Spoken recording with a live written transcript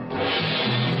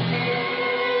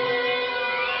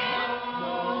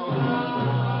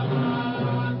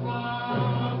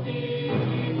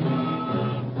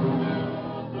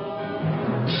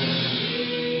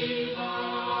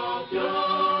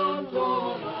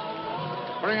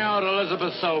Bring out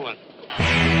Elizabeth Sullivan.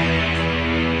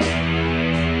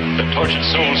 The tortured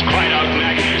souls cried out in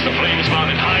agony as the flames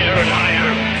mounted higher and higher.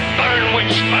 Burn,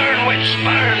 witch, burn, witch,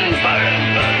 burn, burn,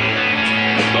 burn.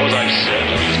 Those I've said,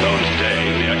 and is known today,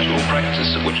 the actual practice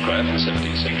of witchcraft in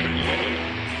 17th century New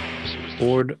England.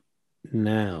 Board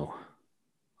now.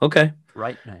 Okay.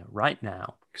 Right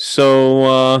now.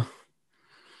 So,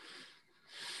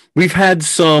 we've had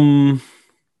some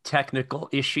technical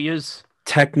issues,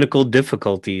 technical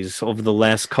difficulties over the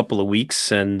last couple of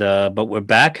weeks, and but we're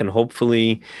back, and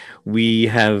hopefully we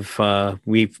have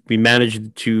we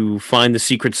managed to find the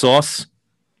secret sauce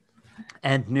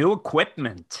and new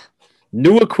equipment.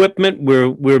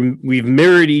 We've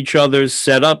mirrored each other's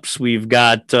setups. We've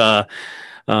got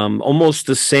almost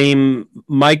the same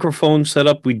microphone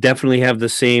setup. We definitely have the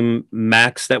same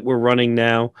Macs that we're running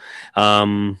now.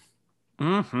 I'm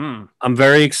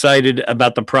very excited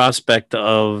about the prospect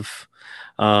of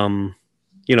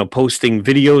posting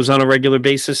videos on a regular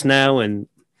basis now, and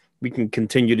we can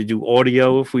continue to do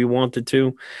audio if we wanted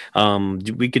to.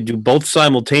 We could do both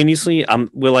simultaneously.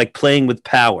 We're like playing with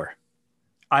power.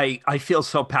 I feel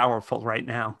so powerful right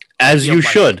now. As you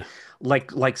should.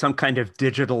 Like some kind of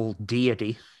digital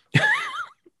deity.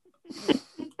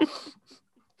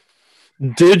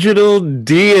 Digital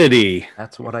deity.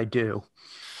 That's what I do.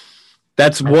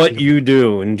 That's what you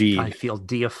do, indeed. I feel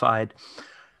deified.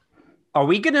 Are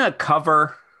we going to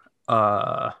cover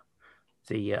the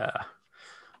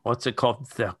what's it called?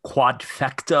 The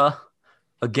quadfecta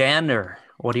again, or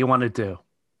what do you want to do?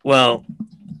 Well,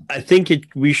 I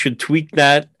think we should tweak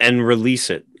that and release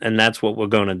it, and that's what we're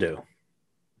going to do.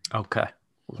 Okay,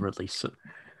 we'll release it.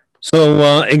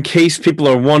 So, in case people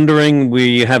are wondering,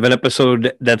 we have an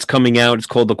episode that's coming out. It's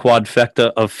called The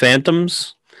Quadfecta of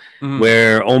Phantoms,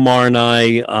 where Omar and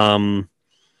I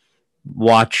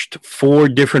watched 4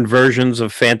 different versions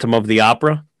of Phantom of the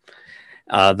Opera.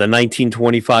 The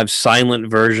 1925 silent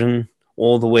version,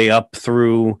 all the way up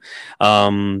through the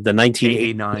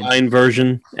 1989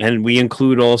 version, and we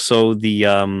include also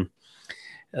the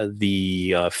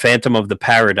Phantom of the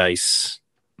Paradise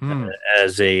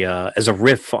as a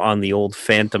riff on the old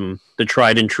Phantom, the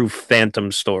tried and true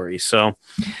Phantom story. So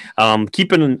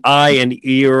keeping an eye and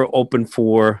ear open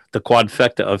for the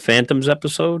Quadfecta of Phantoms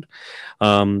episode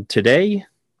today.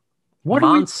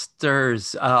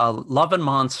 Monsters, Love and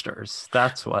Monsters.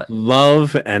 That's what.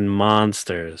 Love and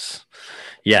Monsters.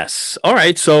 Yes. All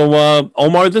right. So,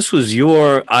 Omar, this was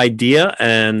your idea,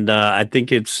 and I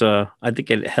think it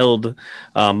held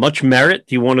much merit.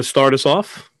 Do you want to start us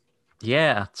off?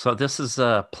 Yeah. So this is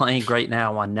playing right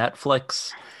now on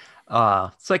Netflix.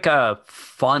 It's like a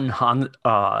fun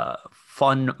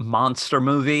monster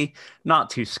movie. Not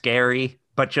too scary,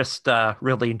 but just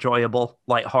really enjoyable,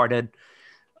 lighthearted.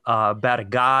 About a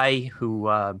guy who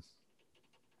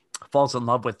falls in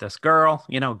love with this girl.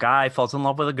 Guy falls in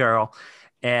love with a girl.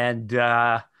 And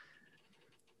this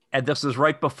is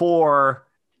right before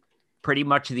pretty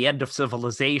much the end of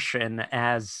civilization,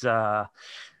 as there's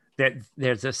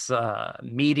this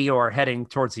meteor heading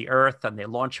towards the Earth, and they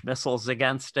launch missiles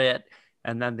against it,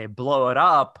 and then they blow it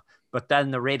up. But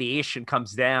then the radiation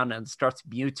comes down and starts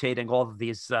mutating all of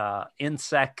these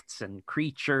insects and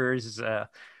creatures,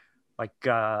 like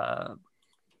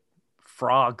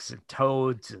frogs and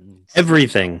toads and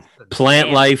everything,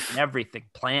 plant life,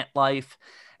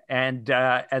 and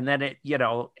then it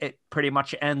pretty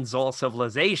much ends all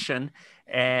civilization,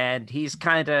 and he's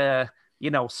kind of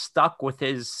stuck with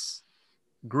his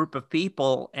group of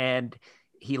people, and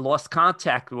he lost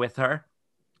contact with her,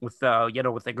 with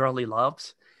the girl he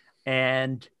loves,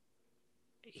 and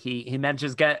he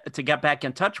manages to get back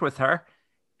in touch with her,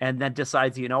 and then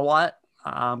decides, you know what,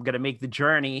 I'm gonna make the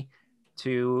journey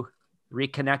to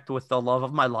reconnect with the love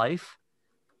of my life.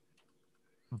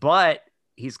 But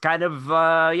he's kind of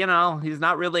he's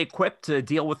not really equipped to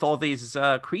deal with all these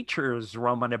creatures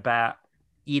roaming about,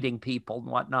 eating people and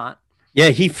whatnot. Yeah,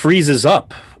 he freezes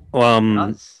up.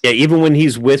 Even when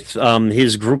he's with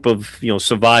his group of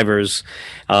survivors,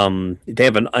 they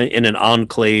have in an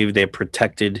enclave, they're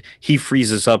protected. He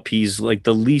freezes up. He's like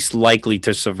the least likely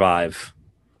to survive.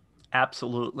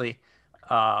 Absolutely.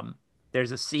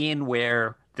 There's a scene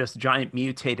where this giant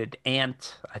mutated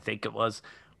ant, I think it was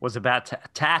about to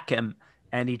attack him,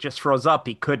 and he just froze up.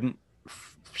 He couldn't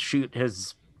shoot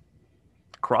his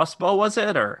crossbow, was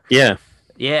it? Or yeah,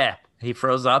 he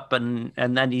froze up, and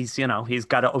then he's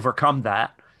got to overcome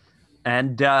that.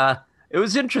 And it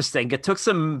was interesting. It took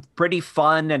some pretty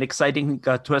fun and exciting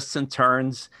twists and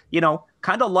turns.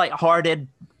 Kind of lighthearted,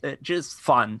 just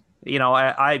fun.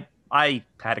 I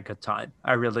had a good time.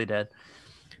 I really did.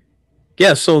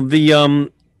 Yeah. So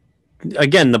the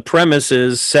again, the premise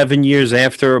is 7 years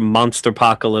after monster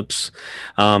apocalypse,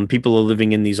 people are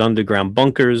living in these underground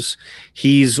bunkers.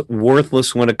 He's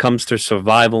worthless when it comes to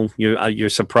survival. You're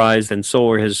surprised, and so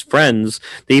are his friends.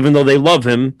 Even though they love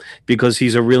him because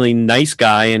he's a really nice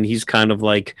guy, and he's kind of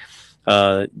like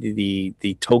the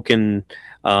token,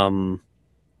 the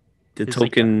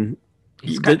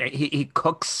He's token. He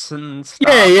cooks and stuff.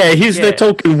 Yeah, he's the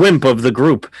token wimp of the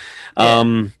group.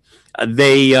 Yeah.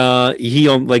 He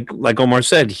like Omar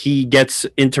said, he gets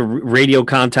into radio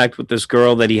contact with this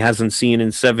girl that he hasn't seen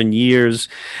in 7 years,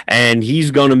 and he's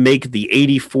going to make the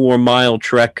 84-mile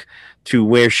trek to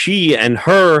where she and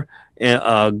her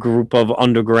group of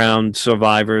underground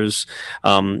survivors,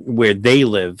 where they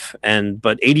live.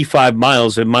 But 85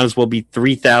 miles, it might as well be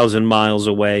 3,000 miles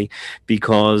away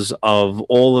because of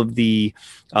all of the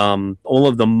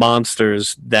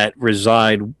monsters that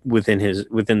reside within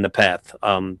the path,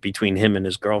 between him and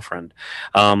his girlfriend.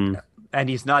 And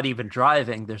he's not even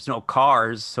driving. There's no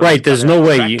cars. So right. There's no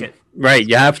way. Right.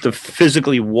 You have to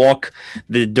physically walk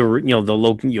to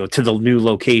the new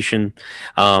location.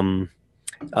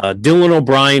 Dylan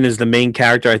O'Brien is the main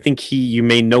character. I think you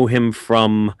may know him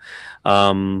from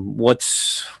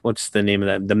what's the name of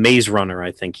that? The Maze Runner,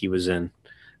 I think he was in.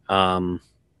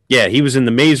 Yeah, he was in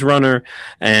The Maze Runner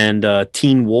and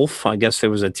Teen Wolf. I guess there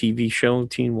was a TV show,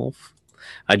 Teen Wolf.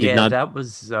 That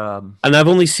was. And I've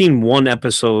only seen one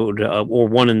episode or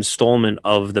one installment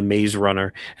of The Maze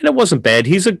Runner, and it wasn't bad.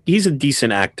 He's a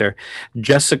decent actor.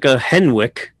 Jessica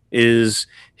Henwick is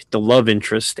the love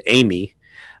interest, Amy.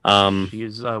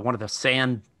 She's one of the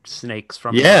sand snakes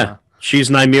from. She's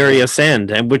Nymeria Sand,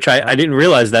 and which I didn't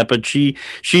realize that, but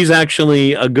she's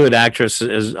actually a good actress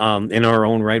as in her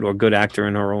own right, or good actor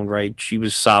in her own right. She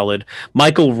was solid.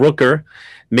 Michael Rooker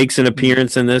makes an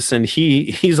appearance in this, and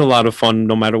he's a lot of fun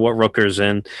no matter what Rooker's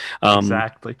in.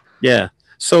 Exactly. Yeah.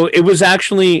 So it was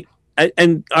actually.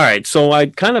 And all right, so I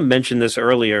kind of mentioned this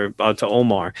earlier to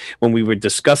Omar when we were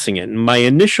discussing it. And my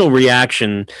initial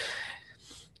reaction,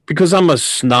 because I'm a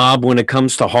snob when it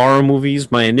comes to horror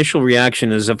movies, my initial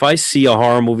reaction is if I see a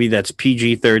horror movie that's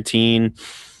PG-13,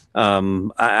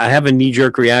 I have a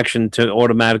knee-jerk reaction to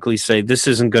automatically say this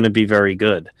isn't going to be very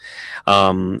good.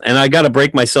 And I got to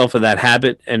break myself of that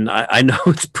habit. And I know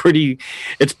it's pretty,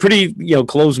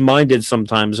 close-minded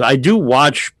sometimes. I do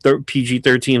watch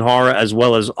PG-13 horror as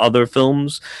well as other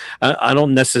films. I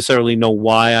don't necessarily know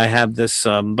why I have this,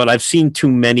 but I've seen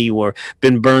too many or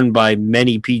been burned by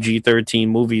many PG-13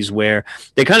 movies where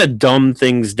they kind of dumb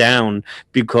things down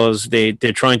because they're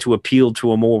trying to appeal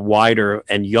to a more wider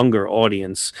and younger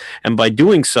audience. And by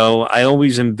doing so, I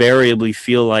always invariably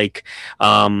feel like,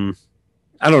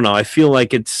 I don't know. I feel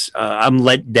like it's I'm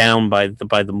let down by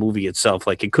the movie itself.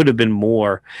 Like it could have been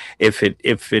more if it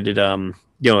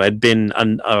had been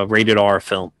a rated R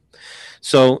film.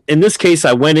 So in this case,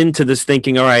 I went into this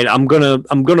thinking, all right, I'm gonna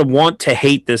want to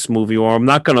hate this movie, or I'm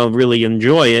not gonna really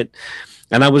enjoy it.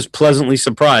 And I was pleasantly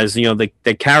surprised.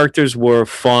 The characters were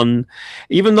fun,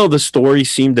 even though the story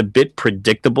seemed a bit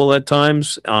predictable at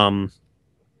times. And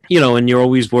you're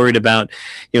always worried about,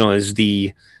 is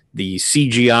the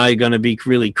CGI going to be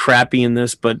really crappy in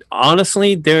this? But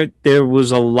honestly, there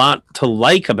was a lot to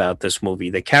like about this movie.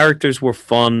 The characters were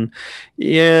fun.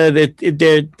 Yeah,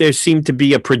 there seemed to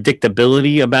be a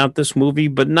predictability about this movie,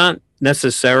 but not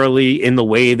necessarily in the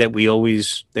way that we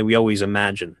always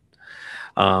imagine.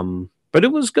 But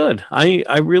it was good.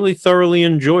 I really thoroughly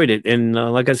enjoyed it, and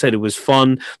like I said, it was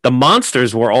fun. The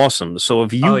monsters were awesome. So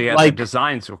if you the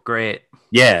designs were great.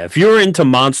 Yeah, if you're into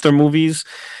monster movies,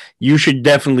 you should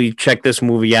definitely check this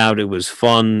movie out. It was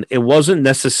fun. It wasn't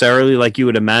necessarily like you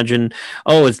would imagine.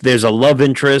 Oh, there's a love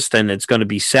interest and it's going to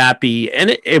be sappy,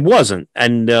 and it wasn't.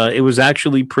 And it was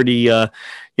actually pretty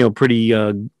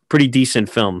decent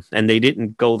film. And they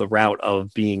didn't go the route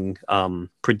of being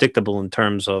predictable in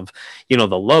terms of the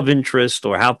love interest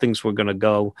or how things were going to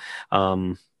go.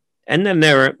 And then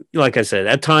like I said,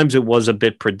 at times it was a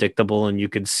bit predictable, and you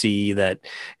could see that.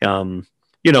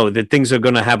 That things are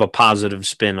going to have a positive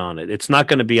spin on it. It's not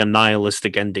going to be a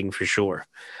nihilistic ending for sure,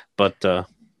 but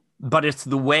it's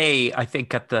the way, I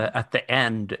think at the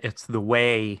end, it's the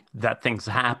way that things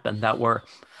happen that were,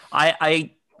 I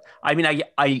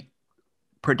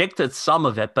predicted some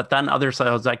of it, but then others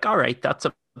I was like, all right, that's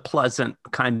a pleasant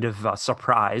kind of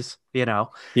surprise,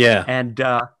 Yeah. And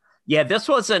this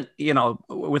wasn't,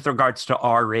 with regards to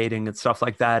R rating and stuff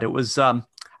like that. It was,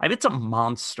 it's a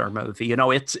monster movie.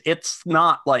 It's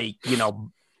not like,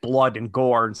 blood and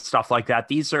gore and stuff like that.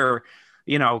 These are,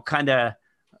 kind of,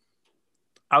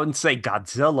 I wouldn't say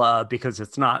Godzilla because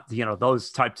it's not, those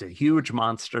types of huge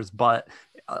monsters, but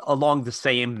along the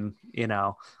same,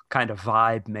 kind of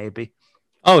vibe, maybe.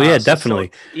 Oh yeah, definitely.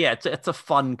 Yeah, it's a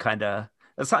fun kind of.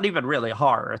 It's not even really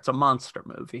horror. It's a monster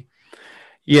movie.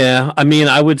 Yeah, I mean,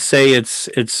 I would say it's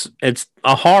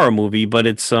a horror movie, but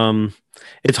it's horror.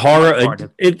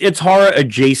 Lighthearted. It's horror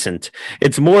adjacent.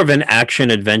 It's more of an action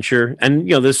adventure, and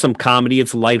there's some comedy.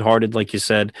 It's lighthearted, like you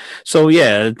said. So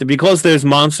yeah, because there's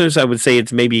monsters, I would say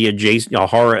it's maybe a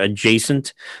horror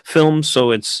adjacent film.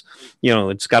 So it's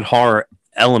got horror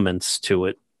elements to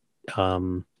it,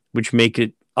 which make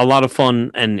it a lot of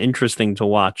fun and interesting to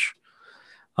watch.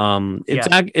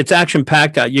 It's action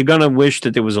packed. You're gonna wish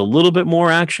that there was a little bit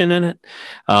more action in it.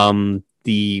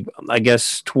 I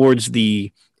guess towards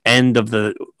the end of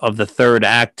the third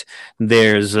act,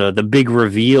 there's the big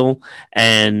reveal,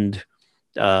 and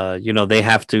they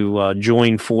have to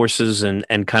join forces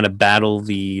and kind of battle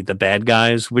the bad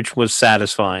guys, which was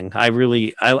satisfying.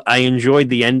 I enjoyed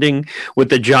the ending with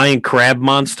the giant crab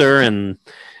monster, and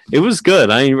it was good.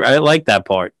 I like that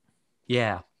part.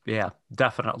 Yeah,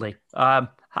 definitely.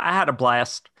 I had a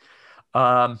blast.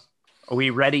 Are we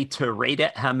ready to rate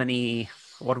it? How many?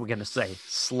 What are we gonna say?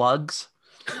 Slugs?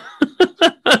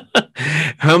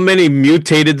 How many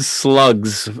mutated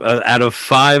slugs out of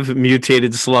 5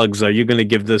 mutated slugs are you going to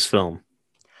give this film?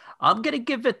 I'm gonna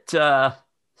give it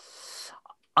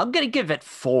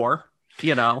 4.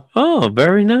 Oh,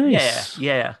 very nice.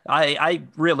 Yeah. I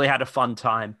really had a fun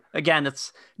time. Again,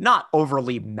 it's not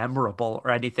overly memorable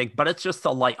or anything, but it's just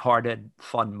a lighthearted,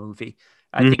 fun movie.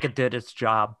 I think it did its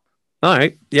job. All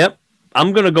right. Yep.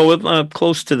 I'm going to go with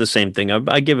close to the same thing.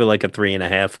 I give it like a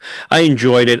 3.5. I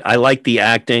enjoyed it. I like the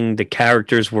acting. The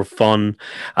characters were fun.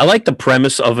 I like the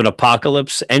premise of an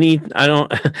apocalypse.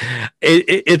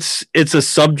 It's a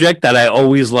subject that I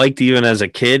always liked even as a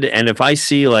kid. And if I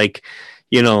see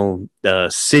the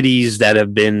cities that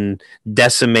have been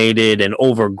decimated and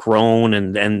overgrown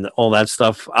and all that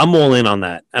stuff, I'm all in on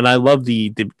that. And I love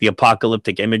the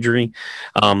apocalyptic imagery.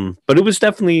 But it was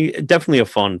definitely a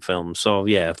fun film. So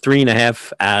yeah,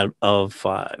 3.5 out of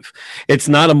 5. It's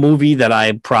not a movie that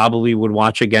I probably would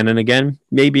watch again and again.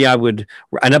 Maybe I would,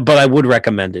 but I would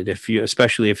recommend it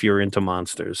especially if you're into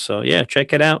monsters. So yeah,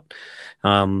 check it out.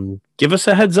 Give us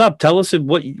a heads up. Tell us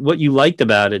what you liked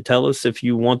about it. Tell us if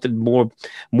you wanted more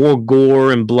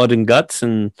gore and blood and guts,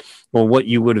 or what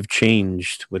you would have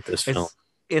changed with this film.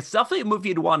 It's definitely a movie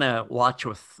you'd want to watch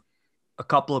with a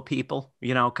couple of people.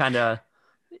 Like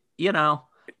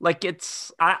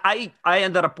I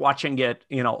ended up watching it,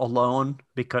 alone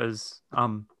because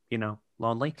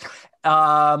lonely.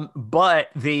 But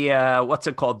the what's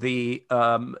it called?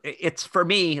 It's for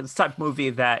me, it's the type of movie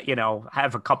that,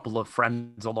 have a couple of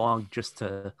friends along just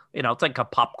to, it's like a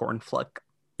popcorn flick.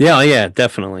 Yeah,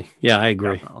 definitely. Yeah, I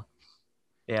agree. Definitely.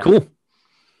 Yeah. Cool.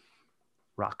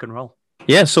 Rock and roll.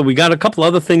 Yeah, so we got a couple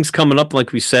other things coming up.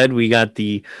 Like we said, we got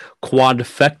the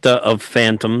Quadfecta of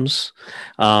Phantoms.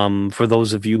 For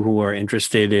those of you who are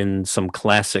interested in some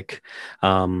classic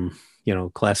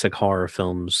classic horror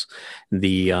films. I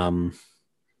don't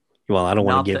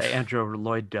want to give the Andrew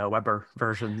Lloyd Webber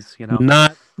versions,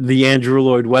 not the Andrew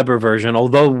Lloyd Webber version,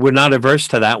 although we're not averse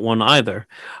to that one either.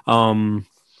 Was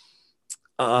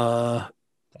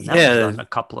done a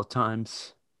couple of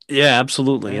times. Yeah,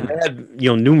 absolutely. Yeah. And they had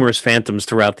numerous Phantoms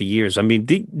throughout the years. I mean,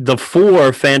 the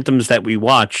 4 Phantoms that we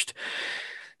watched,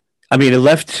 I mean, it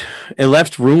left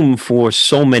room for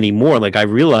so many more. Like, I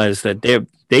realized that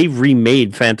they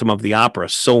remade Phantom of the Opera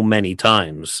so many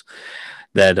times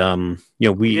that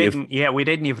we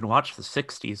didn't even watch the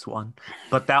 60s one,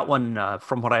 but that one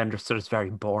from what I understood is very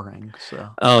boring.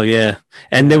 So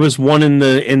and there was one in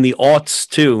the aughts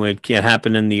too. It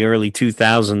happened in the early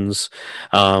 2000s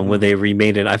where they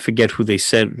remade it. I forget who they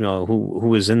said who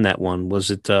was in that one. Was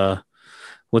it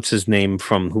what's his name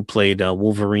who played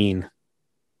Wolverine?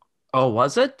 Oh,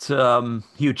 was it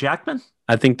Hugh Jackman?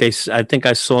 I think I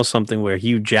saw something where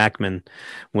Hugh Jackman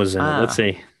was in it. Let's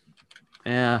see.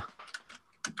 Yeah.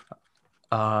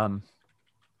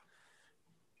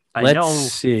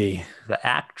 Let's see. The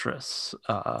actress.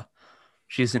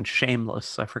 She's in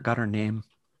Shameless. I forgot her name.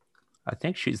 I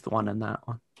think she's the one in that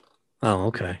one. Oh,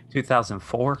 okay.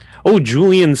 2004. Oh,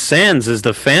 Julian Sands is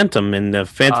the Phantom in the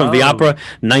Phantom of the Opera,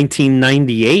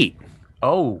 1998.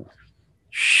 Oh.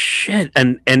 Shit.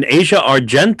 And Asia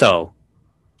Argento.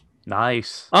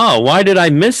 Nice. Oh, why did I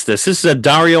miss this? This is a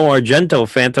Dario Argento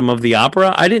Phantom of the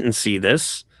Opera. I didn't see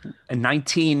this. In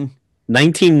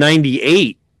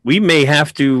 1998. We may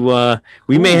have to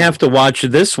watch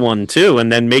this one too,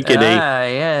 and then make it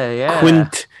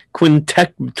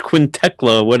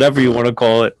quintetla, whatever you want to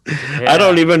call it. Yeah. I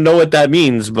don't even know what that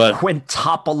means, but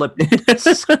quintuplet,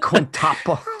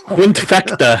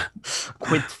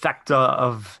 quinfecta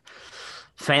of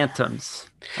Phantoms.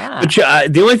 But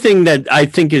the only thing that I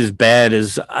think is bad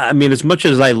is, I mean, as much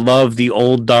as I love the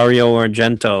old Dario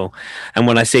Argento, and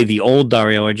when I say the old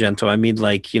Dario Argento, I mean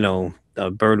like, the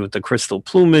Bird with the Crystal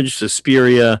Plumage,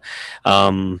 Suspiria,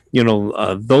 those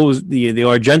the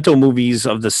Argento movies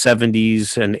of the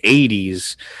 70s and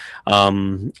 80s.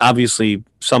 Obviously,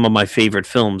 some of my favorite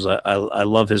films. I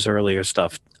love his earlier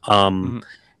stuff.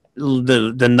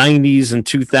 The 90s and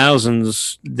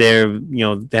 2000s,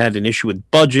 they had an issue with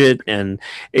budget, and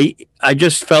I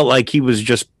just felt like he was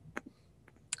just,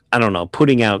 I don't know,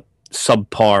 putting out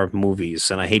subpar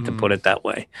movies, and I hate to put it that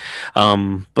way.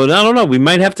 But I don't know, we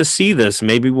might have to see this.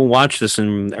 Maybe we'll watch this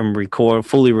and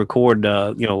fully record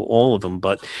all of them.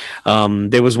 But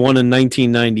there was one in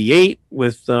 1998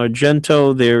 with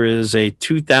Argento. There is a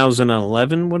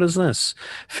 2011, what is this,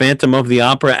 Phantom of the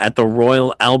Opera at the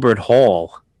Royal Albert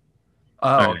Hall.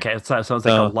 Oh, okay. So it sounds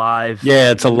like a live. Yeah,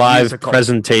 it's a live musical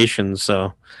presentation.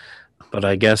 So, but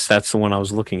I guess that's the one I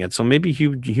was looking at. So maybe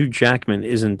Hugh Jackman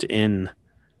isn't in.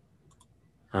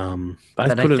 But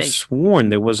I could have sworn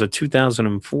there was a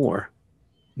 2004.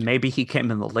 Maybe he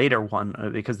came in the later one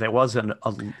because there wasn't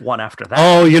a one after that.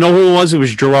 Oh, you know who it was? It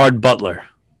was Gerard Butler.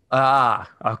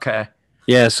 Ah, okay.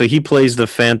 Yeah, so he plays the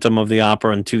Phantom of the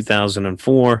Opera in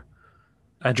 2004.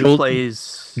 And who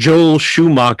plays Joel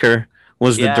Schumacher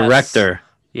was the director.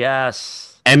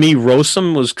 Yes. Emmy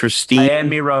Rossum was Christine.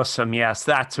 Emmy Rossum, yes,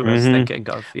 that's who I was thinking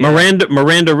of. Yeah.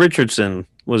 Miranda Richardson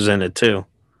was in it too.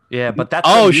 Yeah, but that's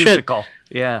a musical. Shit.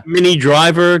 Yeah. Minnie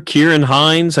Driver, Kieran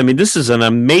Hines. I mean, this is an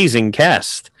amazing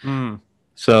cast.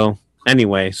 So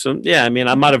anyway, yeah, I mean,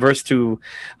 I'm not averse to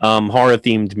horror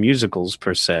themed musicals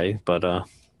per se, but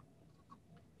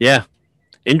yeah.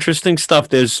 Interesting stuff.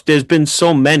 There's been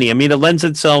so many. I mean, it lends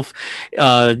itself,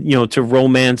 to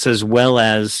romance as well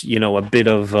as a bit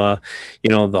of,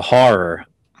 the horror.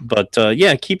 But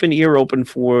yeah, keep an ear open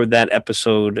for that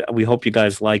episode. We hope you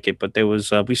guys like it. But there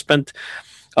was we spent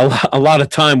a lot of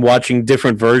time watching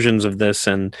different versions of this,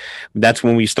 and that's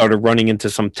when we started running into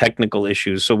some technical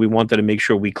issues. So we wanted to make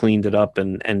sure we cleaned it up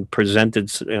and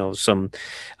presented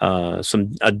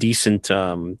a decent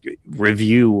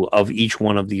review of each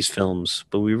one of these films.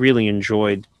 But we really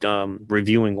enjoyed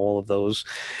reviewing all of those,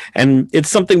 and it's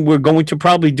something we're going to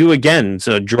probably do again.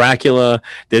 So Dracula,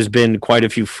 there's been quite a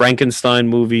few Frankenstein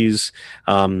movies,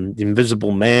 The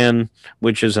Invisible Man,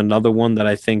 which is another one that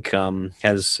I think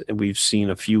we've seen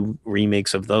a few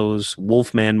remakes of those,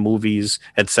 Wolfman movies,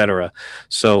 etc.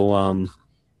 So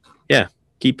yeah,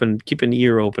 keep an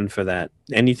ear open for that.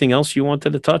 Anything else you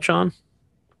wanted to touch on?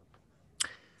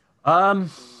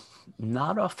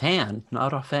 Not offhand.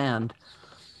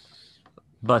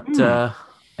 But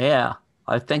yeah,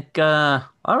 I think all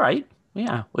right.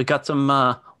 Yeah, we got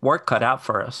some work cut out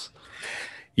for us.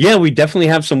 Yeah, we definitely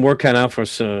have some work cut out for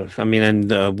us. I mean,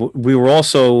 and we were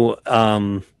also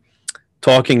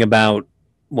talking about,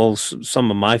 well,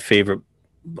 some of my favorite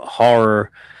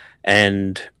horror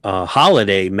and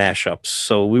holiday mashups.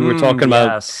 So we were talking about.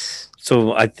 Yes.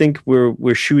 So I think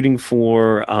we're shooting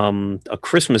for a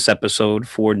Christmas episode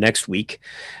for next week,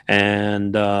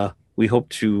 and we hope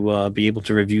to be able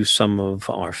to review some of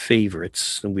our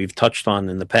favorites that we've touched on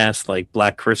in the past, like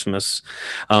Black Christmas.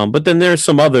 But then there's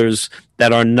some others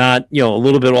that are not, a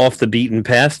little bit off the beaten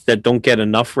path that don't get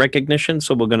enough recognition.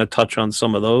 So we're going to touch on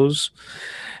some of those.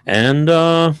 And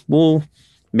we'll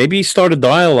maybe start a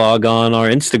dialogue on our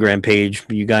Instagram page.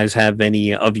 If you guys have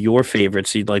any of your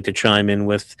favorites you'd like to chime in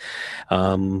with,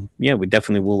 yeah, we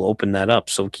definitely will open that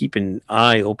up. So keep an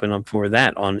eye open up for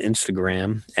that on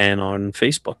Instagram and on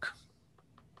Facebook.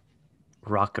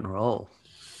 Rock and roll.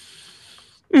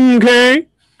 Okay.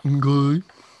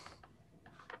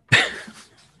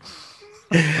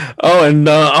 Oh, and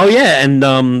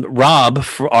Rob,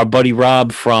 our buddy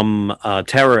Rob from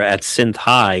Terror at Synth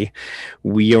High,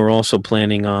 we are also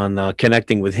planning on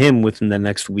connecting with him within the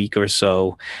next week or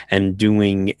so and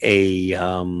doing a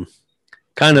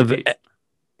kind of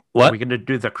what? Are we going to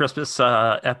do the Christmas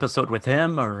episode with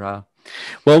him, or?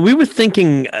 Well, we were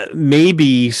thinking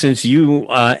maybe since you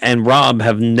and Rob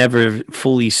have never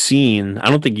fully seen,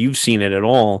 I don't think you've seen it at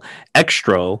all,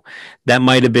 Extro, that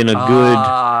might have been a good...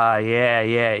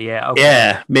 Yeah. Okay.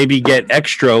 Yeah, maybe get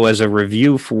Extro as a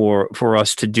review for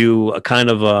us to do a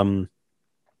kind of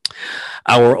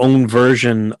our own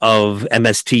version of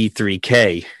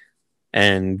MST3K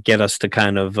and get us to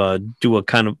kind of do a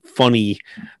kind of funny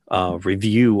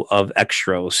review of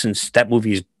Extro, since that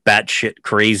movie is batshit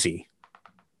crazy.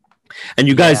 And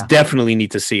you guys definitely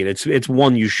need to see it. It's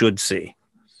one you should see.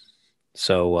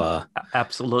 So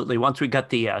absolutely. Once we got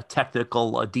the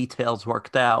technical details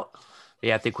worked out,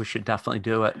 Yeah, I think we should definitely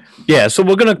do it. Yeah, so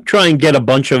we're gonna try and get a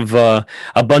bunch of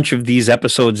these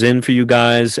episodes in for you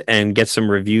guys and get some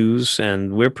reviews,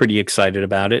 and we're pretty excited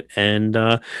about it.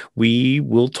 And we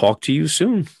will talk to you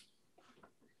soon.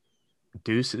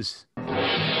 Deuces.